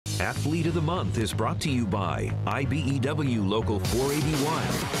Athlete of the Month is brought to you by IBEW Local 481.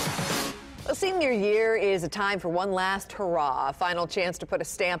 Well, senior year is a time for one last hurrah, a final chance to put a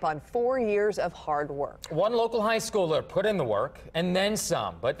stamp on 4 years of hard work. One local high schooler put in the work and then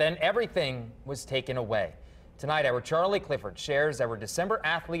some, but then everything was taken away. Tonight, our Charlie Clifford shares our December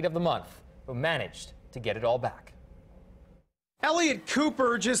Athlete of the Month, who managed to get it all back. Elliot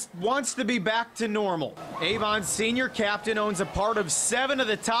Cooper just wants to be back to normal. Avon's senior captain owns a part of 7 of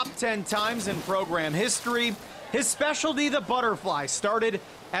the top 10 times in program history. His specialty, the butterfly, started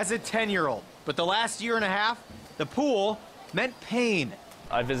as a 10-year-old. But the last year and a half, the pool meant pain.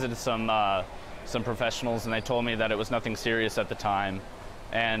 I visited some professionals, and they told me that it was nothing serious at the time.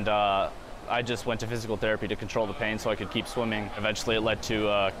 And I just went to physical therapy to control the pain so I could keep swimming. Eventually, it led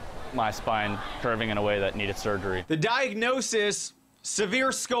to my spine curving in a way that needed surgery. The diagnosis, severe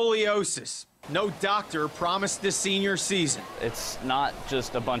scoliosis. No doctor promised the senior season. It's not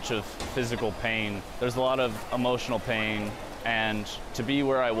just a bunch of physical pain. There's a lot of emotional pain, and to be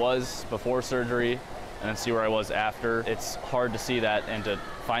where I was before surgery and then see where I was after, it's hard to see that and to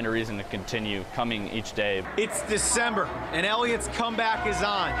find a reason to continue coming each day. It's December, and Elliot's comeback is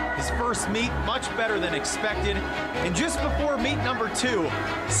on. His first meet, much better than expected. And just before meet number 2,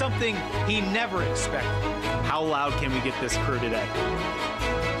 something he never expected. How loud can we get this crew today?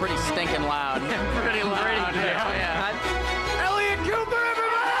 Pretty stinking loud. Pretty loud. Yeah. Elliot Cooper,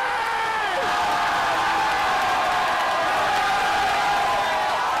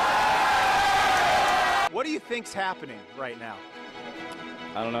 what do you think's happening right now?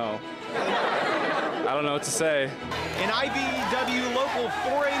 I don't know. I don't know what to say. And IBEW Local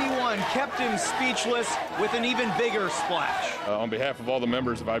 481 kept him speechless with an even bigger splash. On behalf of all the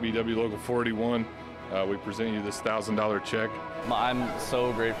members of IBEW Local 481, we present you this $1,000 check. I'm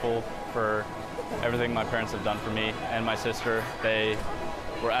so grateful for everything my parents have done for me and my sister. They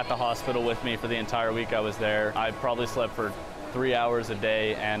were at the hospital with me for the entire week I was there. I probably slept for 3 hours a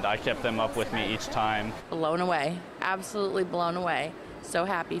day, and I kept them up with me each time. Blown away, absolutely blown away. So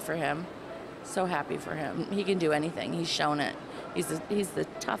happy for him, so happy for him. He can do anything, he's shown it. He's the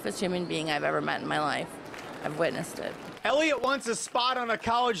toughest human being I've ever met in my life. I've witnessed it. Elliot wants a spot on a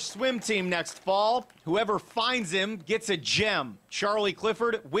college swim team next fall. Whoever finds him gets a gem. Charlie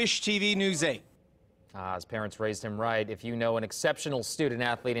Clifford, Wish TV News 8. His parents raised him right. If you know an exceptional student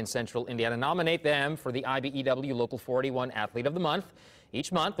athlete in Central Indiana, nominate them for the IBEW Local 481 Athlete of the Month.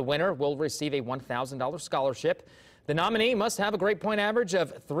 Each month, the winner will receive a $1,000 scholarship. The nominee must have a grade point average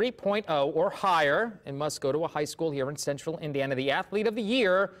of 3.0 or higher and must go to a high school here in Central Indiana. The Athlete of the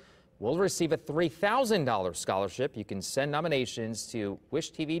Year will receive a $3,000 scholarship. You can send nominations to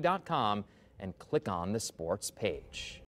wishtv.com and click on the sports page.